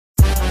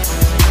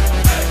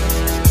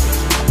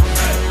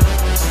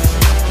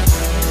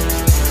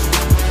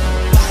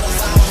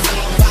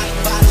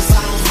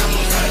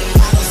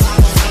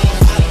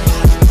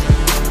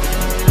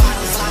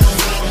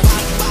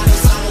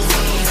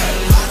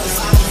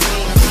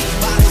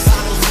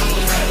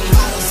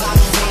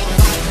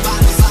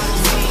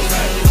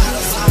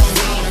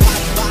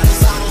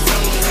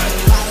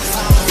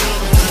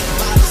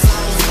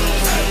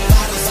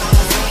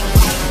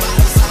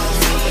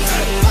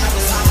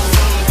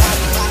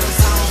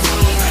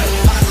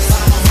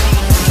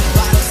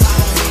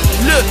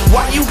Look,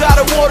 why you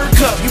got a water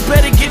cup? You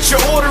better get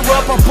your order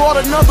up. I bought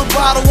another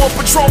bottle of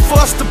Patron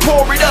for us to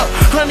pour it up.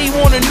 Honey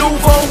want a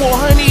Nouveau? Well,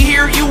 honey,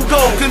 here you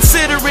go.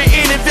 Consider it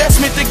an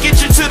investment to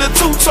get you to the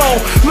two-tone.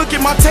 Look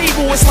at my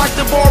table, it's like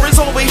the bar is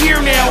over here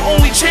now.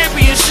 Only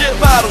championship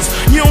bottles,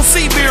 you don't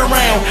see beer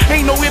around.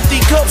 Ain't no empty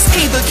cups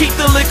either, keep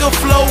the liquor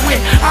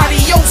flowing.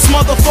 Adios,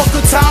 motherfucker,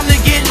 time to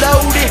get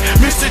loaded.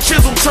 Mr.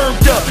 Chisel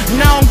turned up,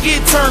 now I'm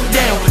get turned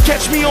down.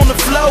 Catch me on the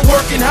floor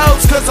working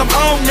hoes, cause I'm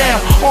on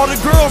now. All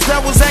the girls that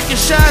was acting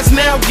shy is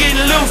now getting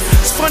loose.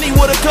 It's funny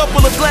what a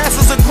couple of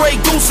glasses of Grey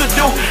Goose will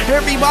do.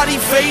 Everybody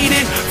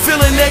faded,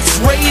 feeling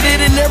X-rated,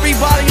 and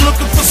everybody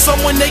looking for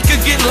someone they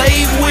could get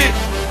laid with.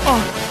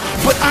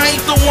 But I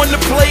ain't the one to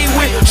play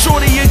with.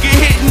 Shorty, you get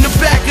hit in the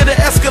back of the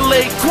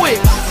Escalade quick.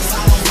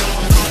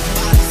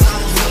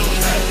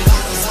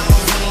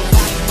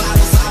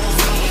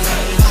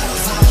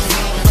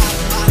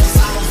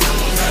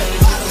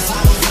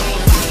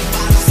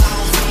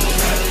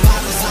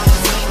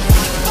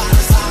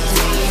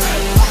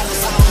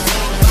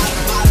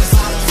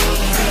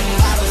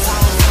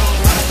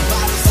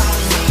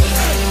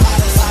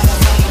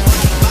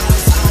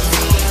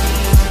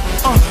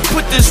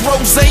 Put this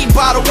rosé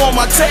bottle on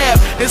my tab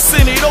and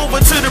send it over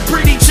to the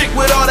pretty chick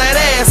with all that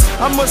ass.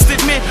 I must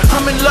admit,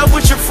 I'm in love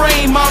with your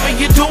frame, mama.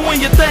 You're doing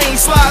your thing,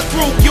 slide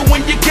through, you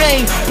win your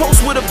game.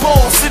 Post with a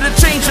boss, it'll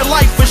change your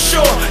life for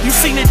sure. You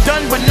seen it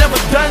done, but never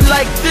done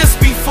like this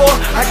before.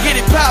 I get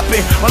it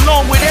poppin',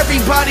 along with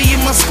everybody in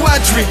my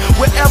squadron.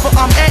 Wherever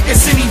I'm at,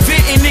 it's an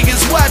event and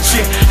niggas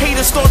watching.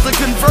 Haters start to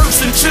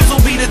converse and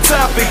Chisel be the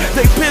topic.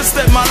 They pissed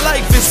that my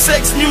life is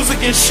sex, music,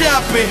 and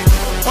shopping.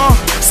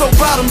 So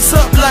bottoms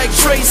up like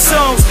Trey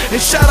Songz.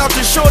 And shout out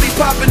to Shorty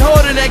popping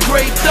hard in that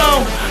great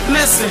thong.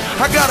 Listen,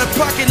 I got a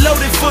pocket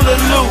loaded full of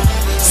loot,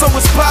 so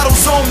it's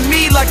bottles on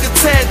me like a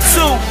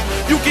tattoo.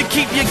 You can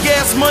keep your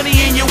gas money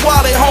in your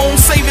wallet home,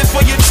 save it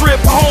for your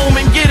trip home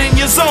and get in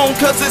your zone,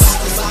 cause it's